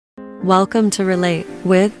Welcome to Relate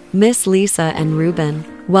with Miss Lisa and Ruben.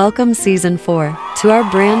 Welcome Season 4 to our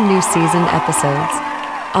brand new seasoned episodes.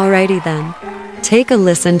 Alrighty then, take a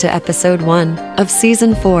listen to Episode 1 of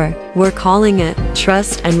Season 4. We're calling it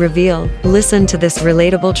Trust and Reveal. Listen to this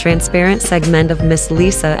relatable, transparent segment of Miss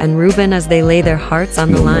Lisa and Ruben as they lay their hearts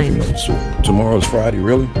on the line. So tomorrow's Friday,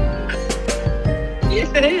 really?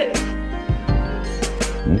 Yes, it is.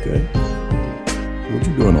 Okay. What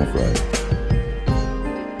you doing on Friday?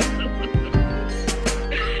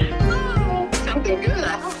 Something good,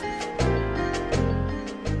 I hope.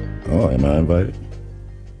 Oh, am I invited?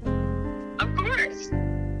 Of course.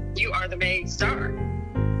 You are the main star.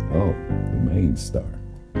 Oh, the main star.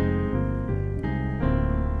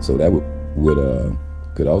 So that would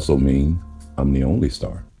could also mean I'm the only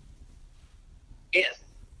star Yes,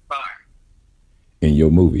 bar. in your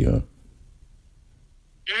movie, huh?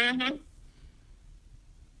 Mm-hmm.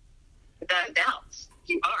 Without a doubt,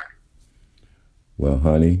 you are. Well,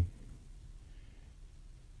 honey,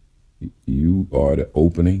 you are the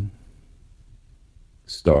opening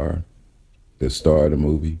star, the star of the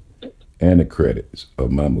movie, and the credits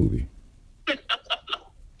of my movie.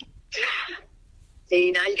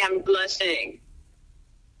 See, now you got me blushing.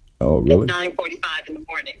 Oh, really? It's 9:45 in the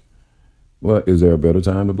morning. Well, is there a better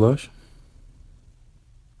time to blush?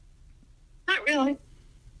 Not really.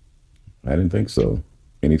 I didn't think so.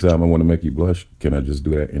 Anytime I want to make you blush, can I just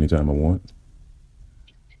do that anytime I want?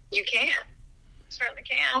 You can. Certainly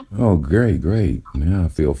can. Oh, great, great. Now I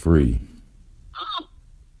feel free. Oh.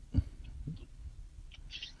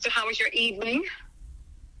 So how was your evening?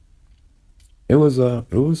 It was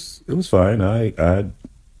fine. I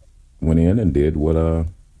went in and did what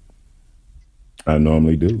I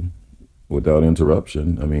normally do without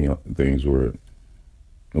interruption. I mean, things were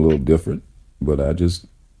a little different, but I just,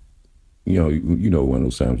 you know, one of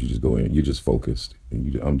those times you just go in, you're just focused,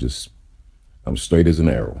 and I'm straight as an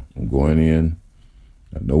arrow. I'm going in.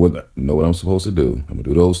 I know what I'm supposed to do. I'm gonna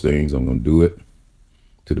do those things. I'm gonna do it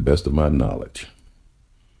to the best of my knowledge,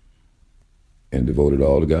 and devote it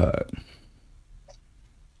all to God,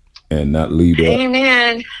 and not leave there.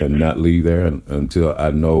 Amen. And not leave there until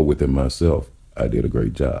I know within myself I did a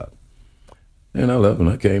great job. And I left, and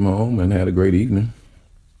I came home and had a great evening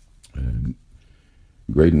and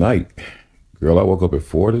great night. Girl, I woke up at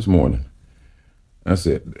 4 this morning. I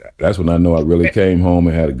said, that's when I know I really came home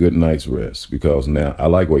and had a good night's rest, because now I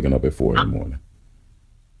like waking up at 4 in the morning.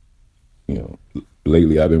 You know,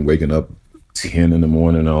 lately I've been waking up 10 in the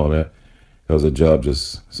morning and all that, because the job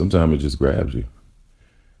sometimes it just grabs you.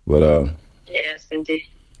 But Yes, indeed.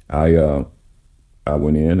 I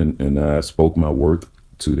went in and I spoke my worth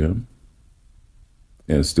to them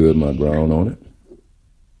and stood my ground on it.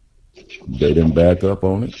 They didn't back up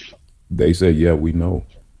on it. They said, yeah, we know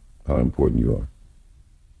how important you are.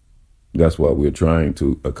 That's why we're trying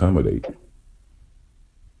to accommodate.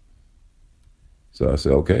 So I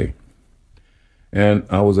said, okay. And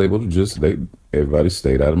I was able to everybody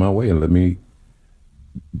stayed out of my way and let me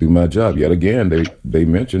do my job. Yet again, they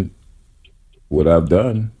mentioned what I've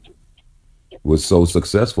done was so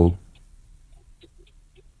successful,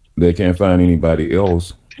 they can't find anybody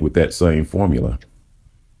else with that same formula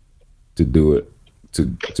to do it,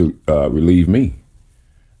 to relieve me.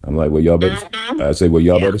 I'm like, well, y'all better. I say, well,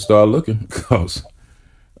 y'all better start looking, because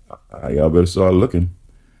y'all better start looking,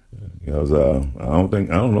 because I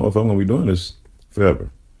don't know if I'm gonna be doing this forever.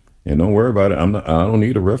 And don't worry about it. I don't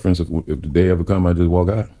need a reference. If the day ever come, I just walk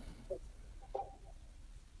out.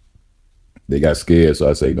 They got scared, so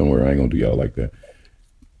I say, don't worry, I ain't gonna do y'all like that.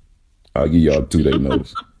 I'll give y'all 2-day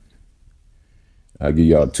notice. I'll give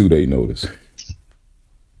y'all 2-day notice.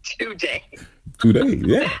 2 days. 2 days,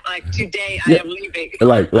 yeah. Like today, Yeah. I am leaving.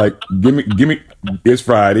 Like, give me. It's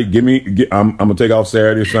Friday. I'm gonna take off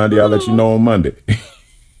Saturday or Sunday. I'll let you know on Monday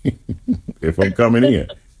if I'm coming in.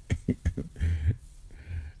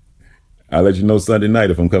 I'll let you know Sunday night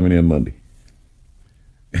if I'm coming in Monday.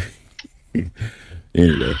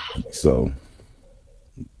 Anyway, so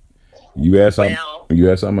you asked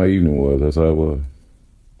how my evening was. That's how it was.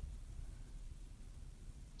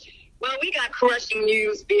 Well, we got crushing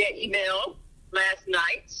news via email last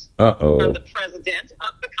night Uh-oh. from the president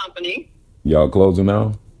of the company. Y'all closing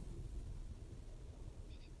now?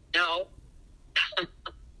 No.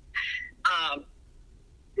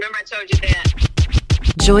 Remember I told you that.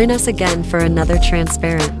 Join us again for another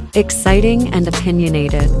transparent, exciting, and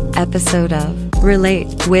opinionated episode of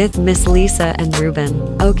Relate with Miss Lisa and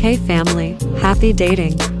Ruben. Okay, family, happy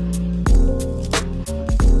dating.